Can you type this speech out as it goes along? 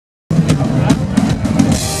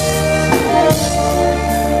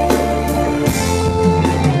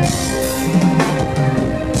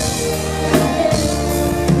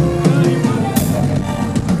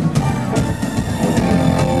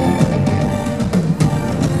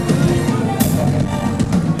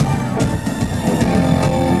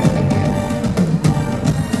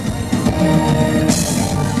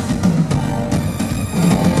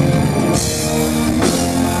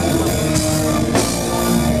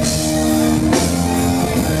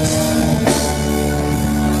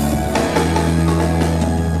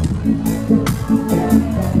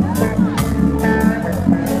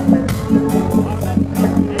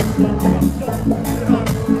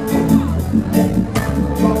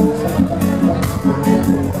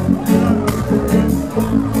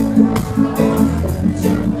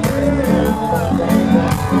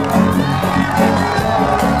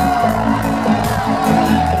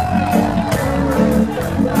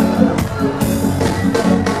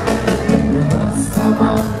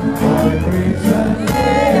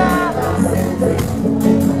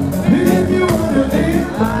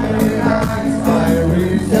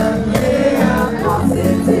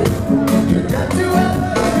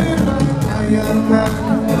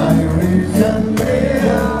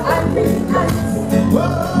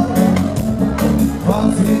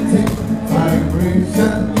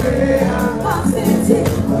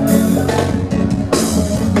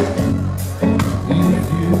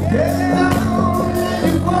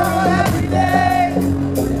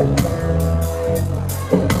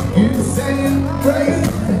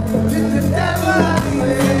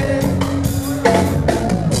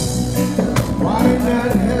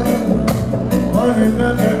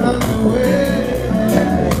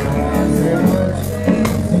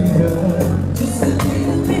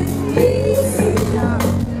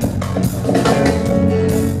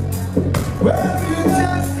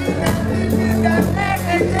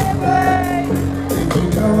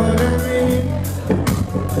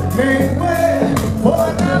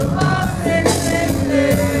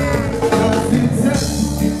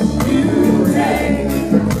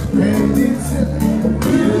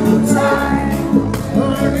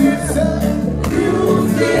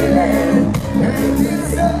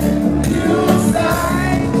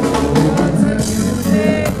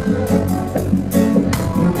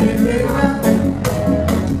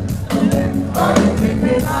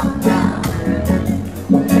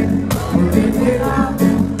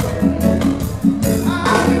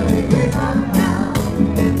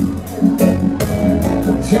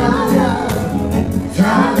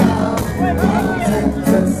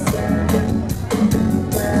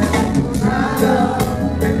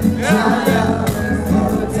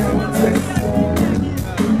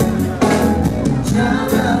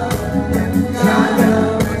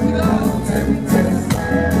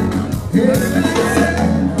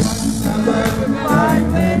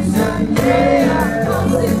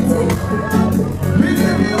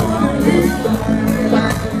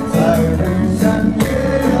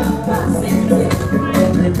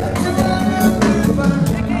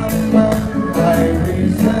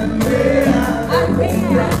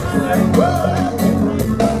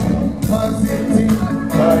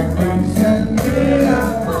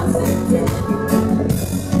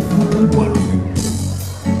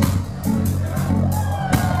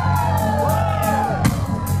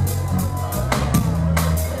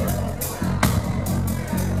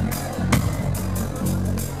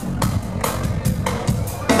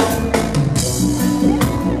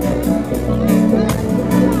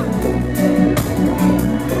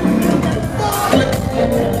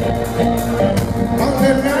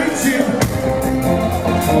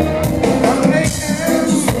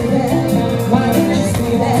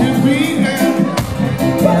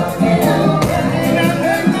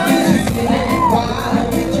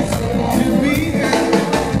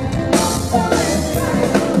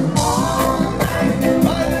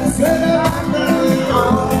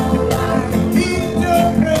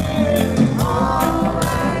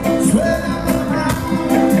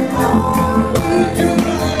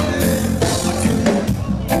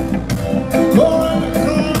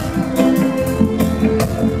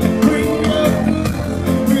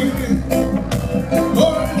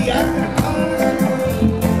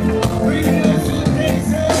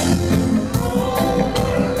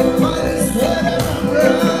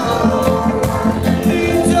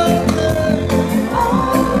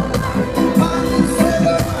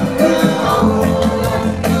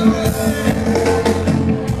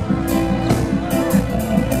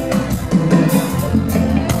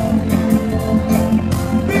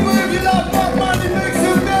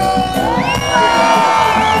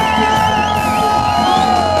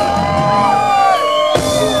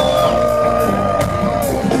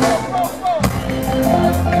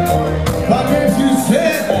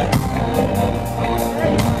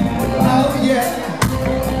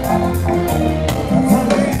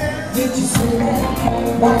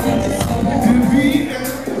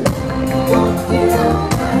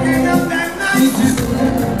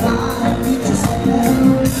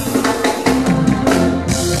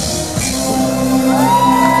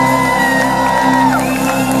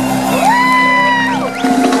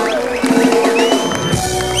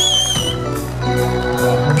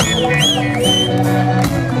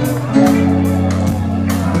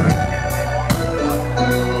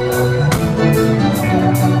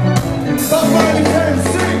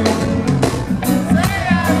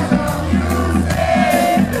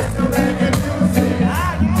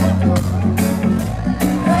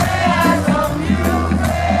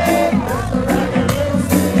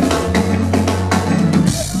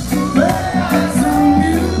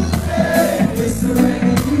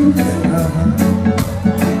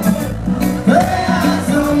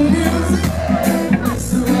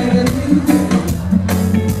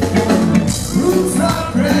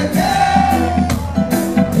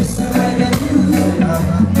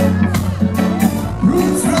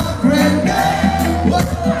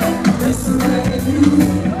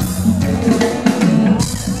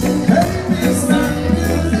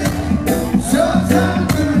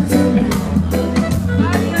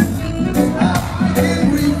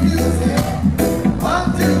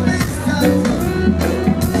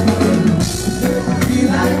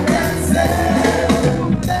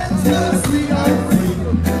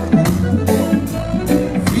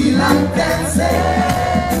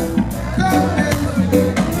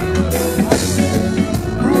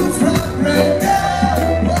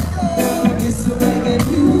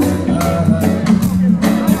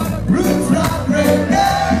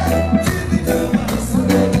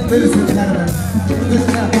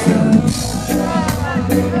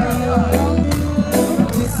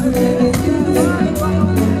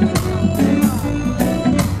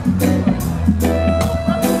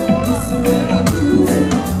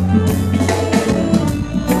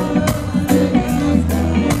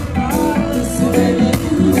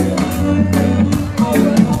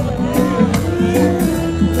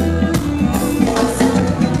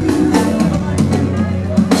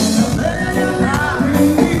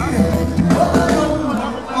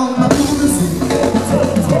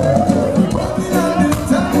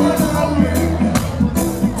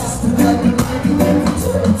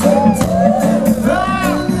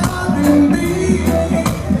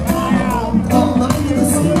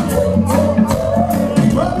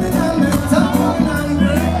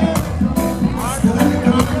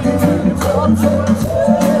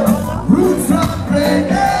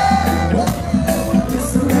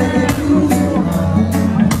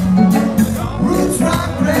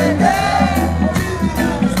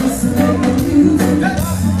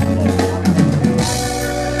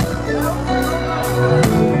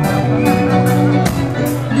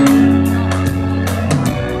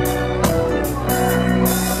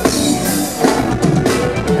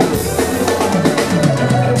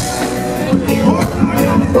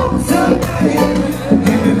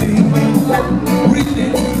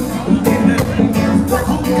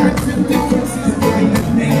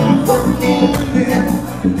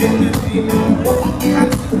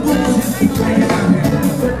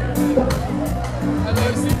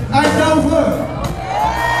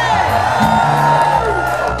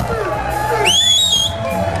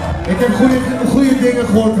Ik heb goede dingen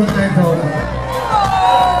gehoord van Eindhoven.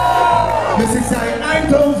 Dus ik zei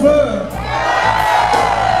Eindhoven!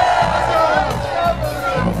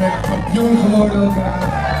 Ik ben nog kampioen geworden ook.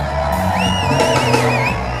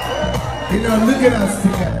 You know, look at us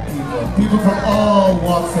together, people. People from all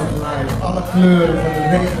walks of life, alle kleuren van de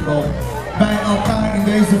regenboog, bij elkaar in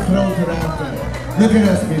deze grote ruimte. Look at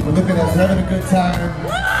us, people. Look at us. We're having a good time.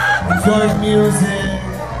 Enjoying music.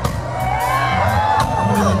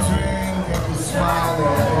 A little drink and we smile.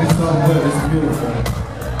 It's so good. It's beautiful.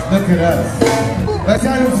 Look at us. Wij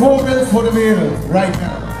zijn een voorbeeld voor de wereld, right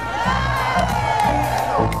now.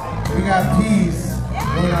 We got peace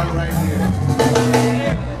going on right here.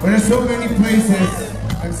 But there's so many places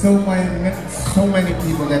and so many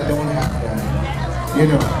people that don't have that, you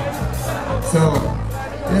know. So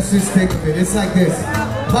let's just think of it. It's like this.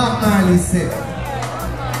 Marley said,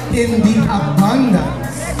 "In the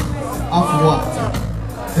abundance of water,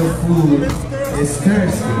 the food is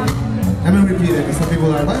thirsty." Let me repeat it because some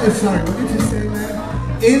people are like, sorry, what did you say, man?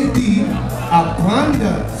 In the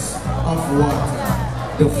abundance of water,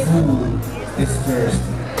 the food is thirsty.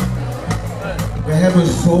 We hebben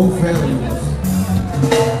zoveel jongens. We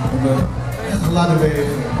hebben gladde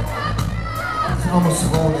wegen. Het is allemaal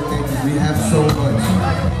schoon en denk ik, we have so much.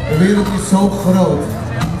 De wereld is zo groot.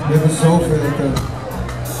 We hebben zoveel te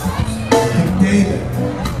delen.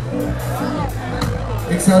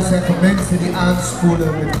 Ik zou zeggen, mensen die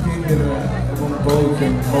aanspoelen met kinderen op een bootje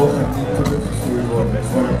mogen niet teruggestuurd worden. That's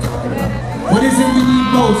what I'm talking about. What is it we need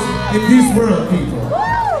most in this world, people?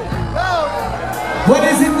 What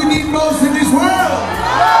is it we need most in this world?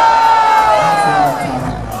 That's what I'm talking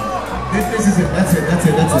about. This is it. That's it. That's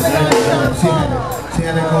it. That's it. She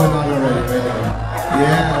had it going on already. Right now.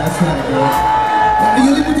 Yeah, that's right, girl.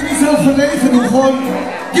 Jullie moeten niet zo verlegen doen. Gewoon,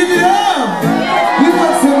 give it up. We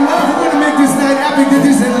want some love. We're gonna make this night epic. Dit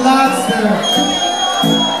is het laatste.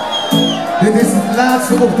 Dit is het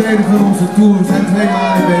laatste optreden van onze tour. We zijn 2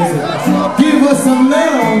 maanden bezig. Give us some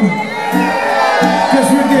love. Because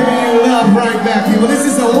we're giving you love right back, people. This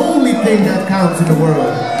is the only thing that counts in the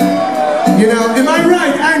world. You know, am I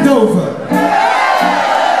right, Eindhoven?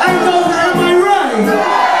 Eindhoven, am I right?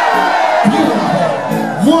 Beautiful.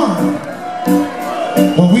 One.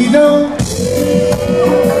 But we don't.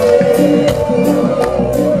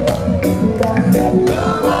 No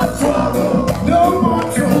more trouble. No more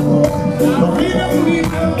trouble. But we don't need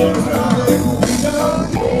no more trouble.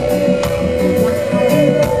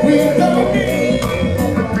 We don't need.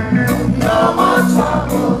 No more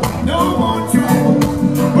trouble, no more trouble.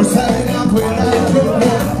 We're setting up without trouble.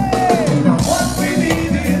 Now what we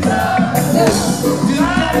need is love.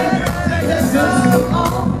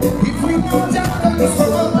 If we go down the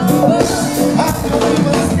struggle, I know we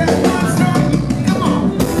must get more strong. Come on,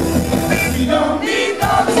 we don't need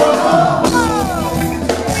no trouble.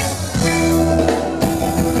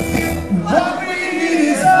 What we need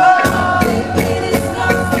is love.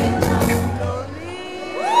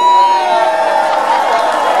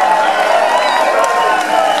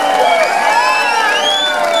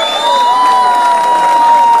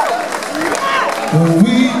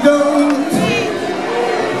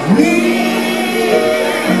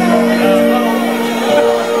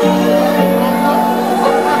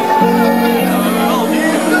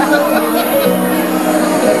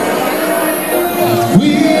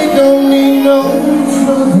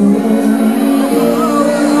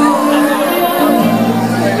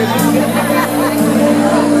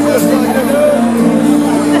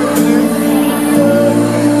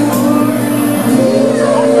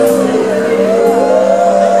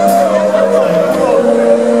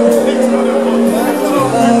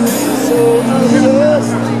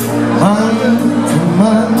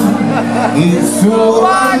 It's so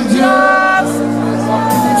unjust,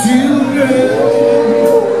 children.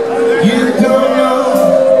 You don't know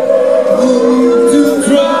who to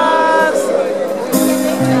trust.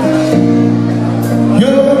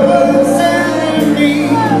 Your worst enemy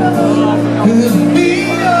could be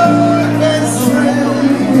your best friend,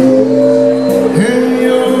 and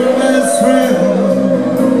your best friend,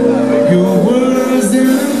 your worst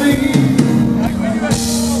enemy.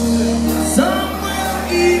 Some will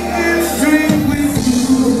eat and drink with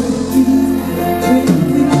you.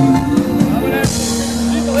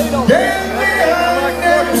 Then behind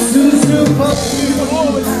them to support you.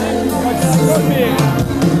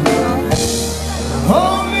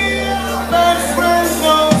 Only your best friend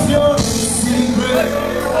knows your secret.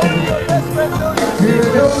 You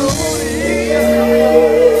don't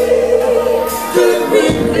could be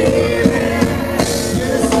leaving.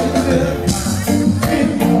 Yes, you could.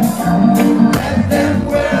 Let them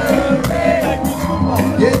worry.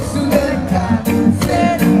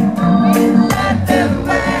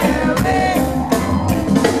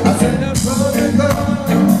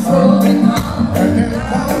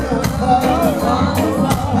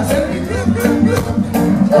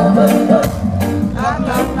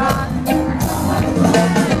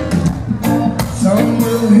 Some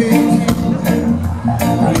will hate you,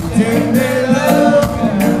 pretend they love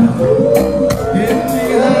you, hit me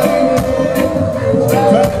high,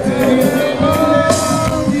 but they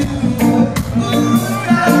love you. Ooh,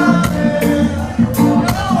 darling,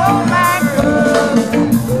 oh my God,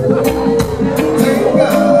 thank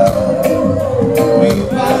God we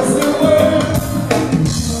pass the world.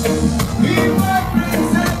 We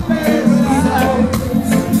represent mankind.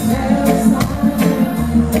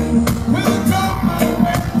 We'll come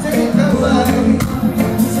and take a life.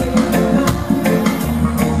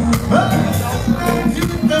 Oh, you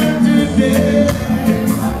done today.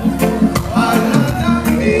 I don't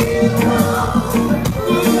feel wrong.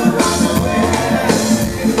 We'll run away.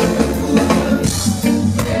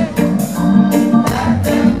 Let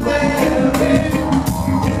them wear it.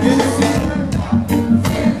 You see,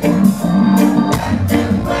 let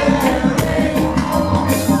them wear it.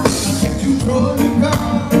 You throw the gun,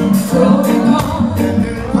 and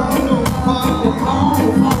then call no fun.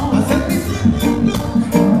 I said, look,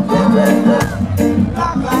 blah, blah, blah.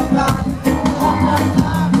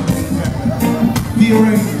 The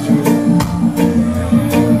arrangement.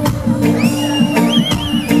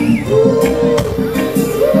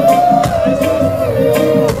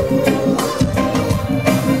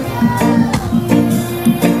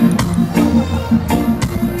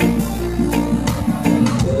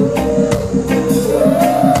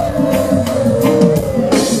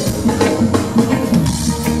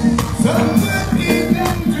 Some will eat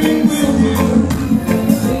and drink with you.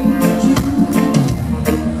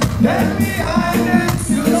 Then behind and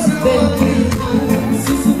still survive you.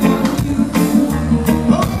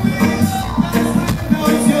 Only love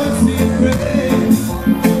knows your secret.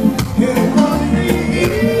 It won't be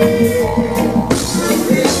easy.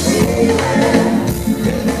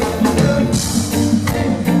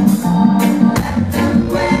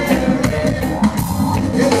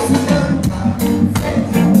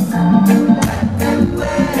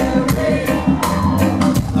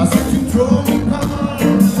 I said you throw me come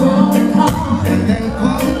and then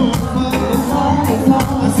call no fun.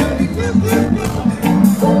 I said be good,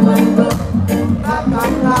 blah, blah, blah.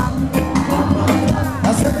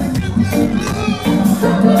 I said be good,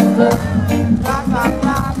 blah, blah, blah.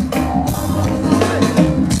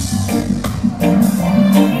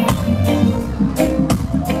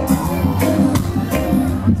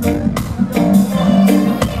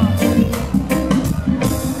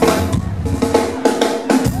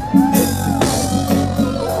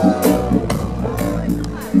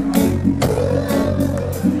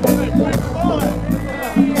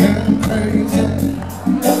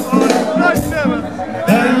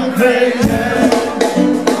 Damn crazy, damn crazy.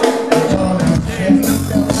 All I'm checking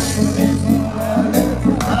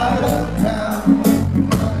out of town.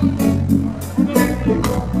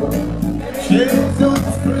 Chase those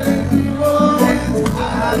crazy boys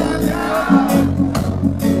out of town.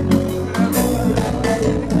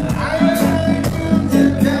 I ain't going to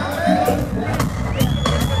count it.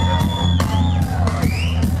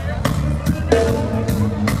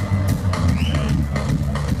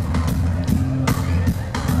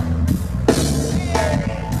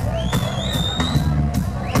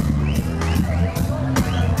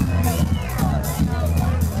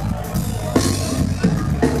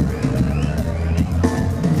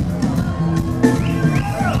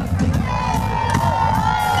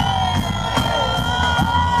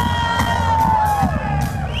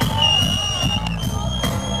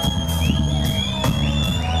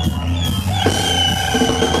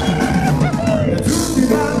 The truth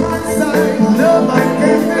is on my side. Love I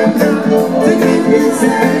can't deny. To keep you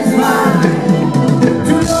satisfied.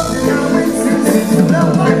 To love you now exists. To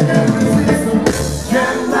love I can't resist.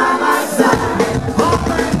 Stand by my side.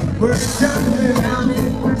 Alright, we're jumping.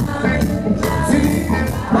 See,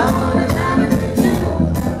 I wanna dominate you.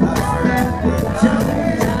 I said, we're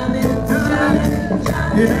jumping.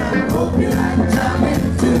 Yeah, I hope you like jumping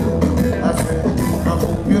too. I said, I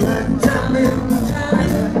hope you like jumping.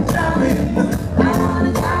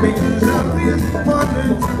 Because I really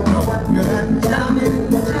wanted to know you like jumping.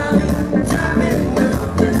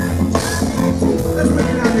 Let's bring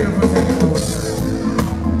it out here for a second.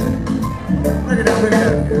 Bring it out.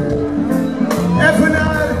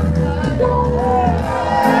 Effenaar.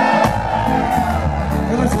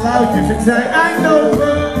 That was loud, you should say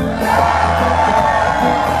Eindhoven.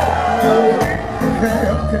 Okay.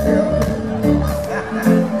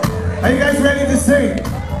 Are you guys ready to sing?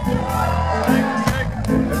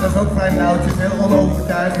 Dat was ook vrij loudjes, heel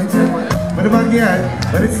onovertuigend zeg maar. Maar dat maakt niet uit.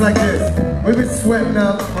 But it's like this. We've been sweating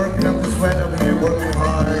up, working up the sweat over here. working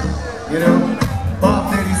hard, you know.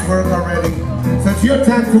 Bob ladies work already, so it's your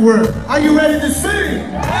time to work. Are you ready to sing?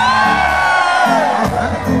 Alright.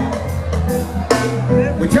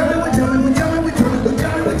 We're jumping, we're jumping, we're jumping, we're jumping, we're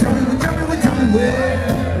jumping, we're jumping, we're jumping, we're jumping,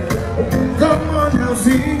 where? Come on now,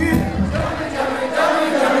 sing it.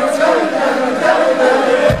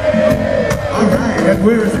 Alright, and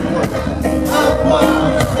where is it going?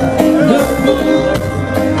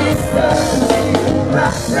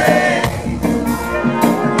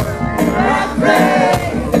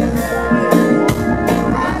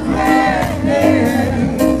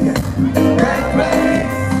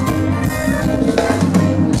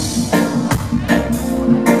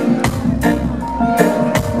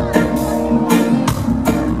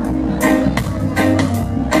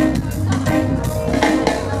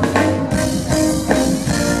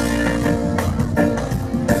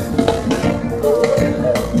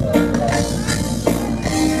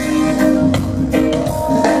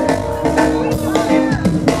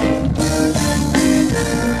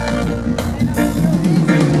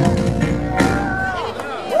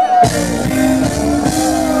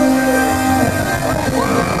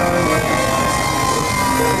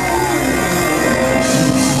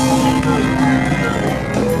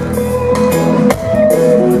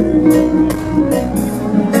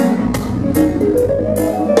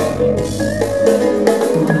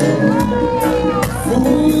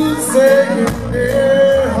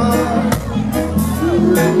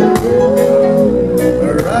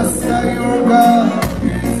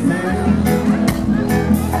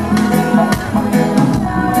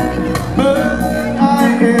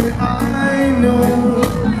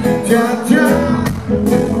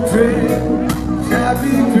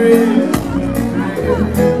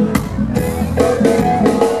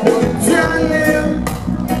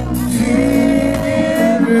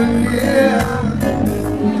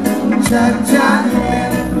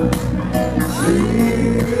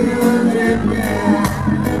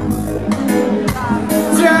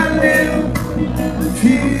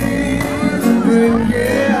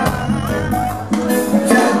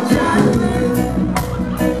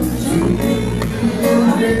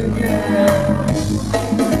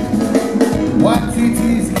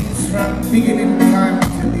 Beginning time to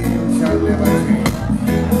live shall never change.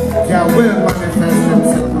 Jah will manifest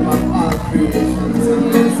himself among all creations and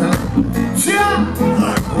listen. Jah!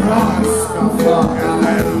 Rastafari,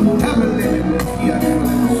 I'm a living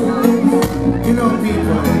theatrical show. You know,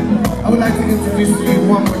 people, I would like to introduce to you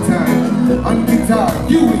one more time. On guitar,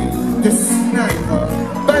 Huey, the sniper,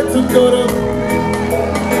 Battle Dodo.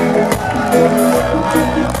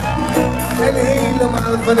 And hail of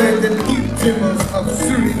Alpha and the deep timbers of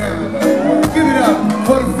Suriname. Give it up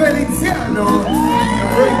for Feliciano.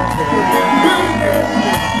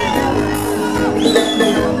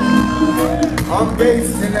 On bass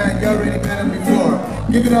tonight, you already met him before.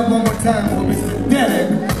 Give it up one more time for Mr. Derek,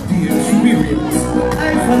 the experience.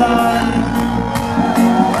 Effenaar.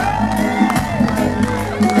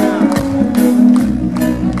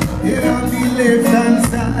 Here on the left-hand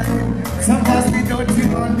side, some pass me dirty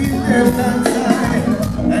on the left-hand side.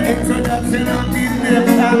 An introduction on the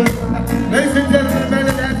left-hand side. Ladies and gentlemen,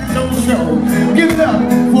 that's his own show. Give it up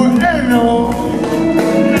for Erno.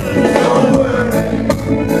 Don't worry,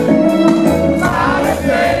 not a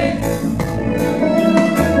thing.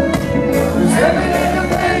 Cause every little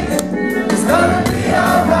thing is gonna be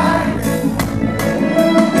alright.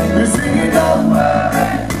 We're singing, don't worry,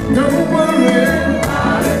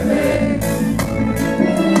 not a thing.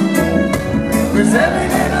 Cause every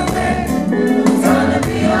little thing is gonna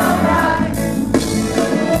be alright.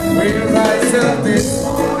 We rise up this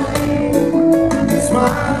morning,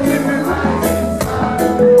 smiling and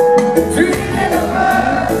dreaming of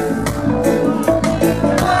love.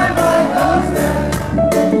 My loves them.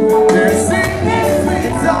 They're singing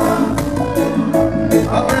sweet songs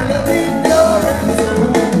of melody, pure and true.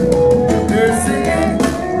 They're singing,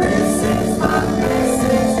 this is my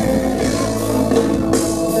message to you.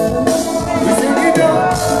 We're singing,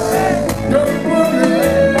 don't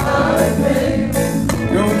worry, not a thing.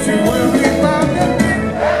 Don't you worry about the thing.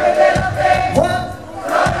 Every little thing, what?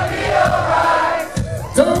 Gonna be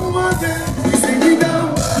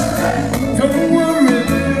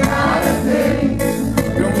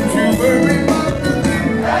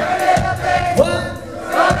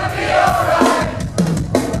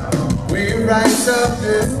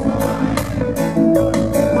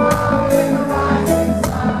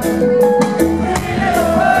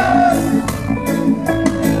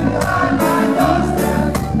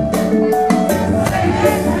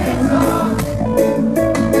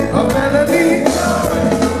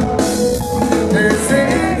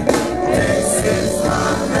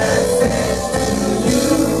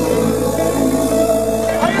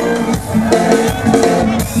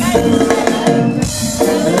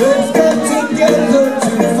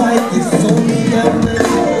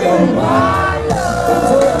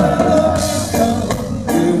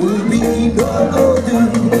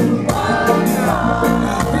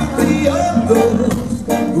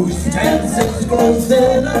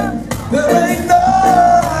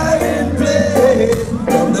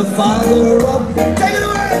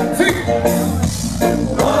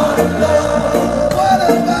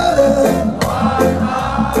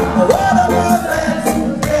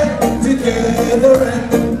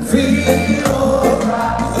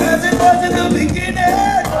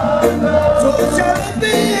So shall it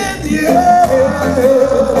be in the end.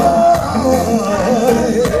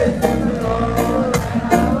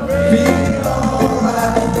 Feel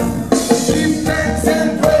alright. Give thanks and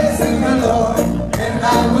praise to the Lord, and I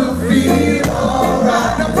will feel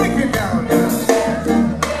alright. Now break it down.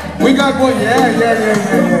 We got one. Yeah.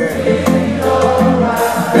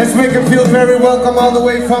 Let's make it feel very welcome all the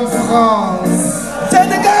way from France.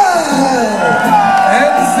 Senegal!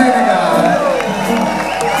 And Senegal.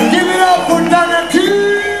 Give it up for Danakil!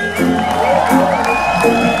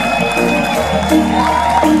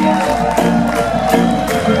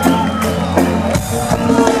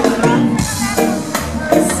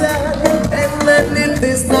 And when it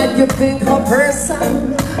is not you think of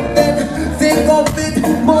person, then think of it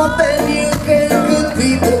more than you can. Could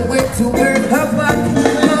be the way to earn her back.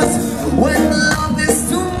 Cause when love is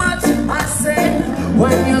too much, I say,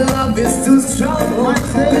 when your love is too strong,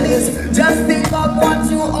 please just think of what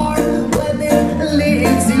you are when it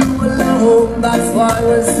leaves you alone. That's why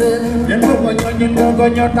we're saying,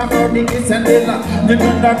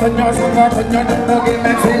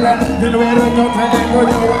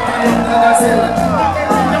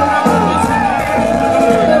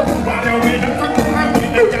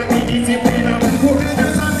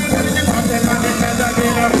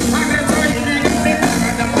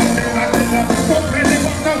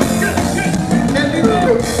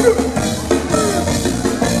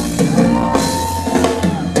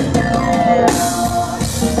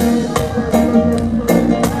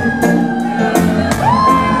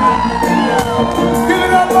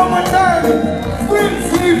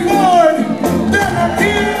 Brinsley, Forde,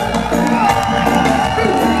 Danakil.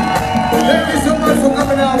 Thank you so much for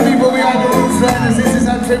coming out, people. We are the Rootsriders. This is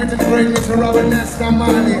our tribute to the great Mr. Robert Nesta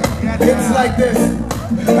Marley. It's like this.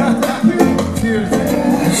 Cheers.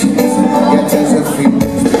 Get yourself people.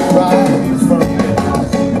 Rise from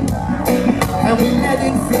and we let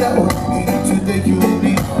it flow into the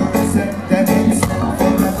universe that is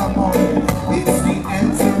forevermore. It's the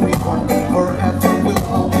answer we want. Forever will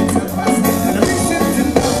always us.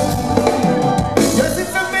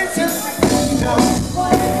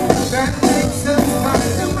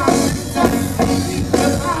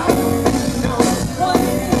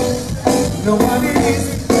 Know what it is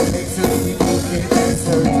that makes us people get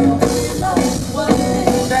certain.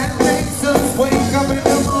 That makes us wake up in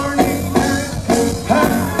the morning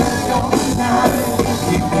and all night.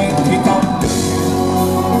 Keep on.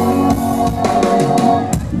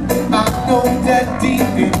 I know that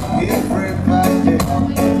deep in everybody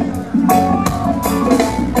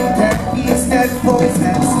that is that voice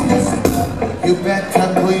that says you better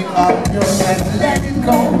clean up your head, let it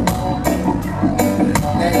go.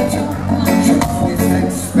 Let your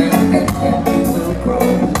expand and it will grow.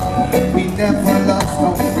 We never lost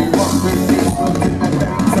hope. We walk with this road in the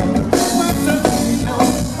banks of the river. We know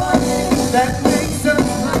that makes us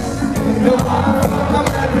no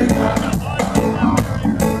America.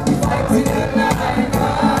 We fighting the night.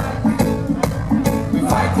 We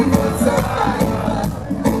fighting for survival.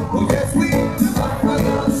 Oh yes, we fight for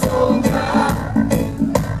your soldier.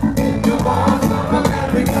 You are from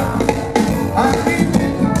America. I need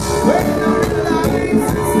when our lives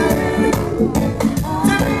are saved,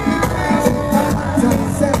 to be a race of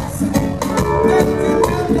success, that you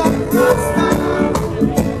will not trust.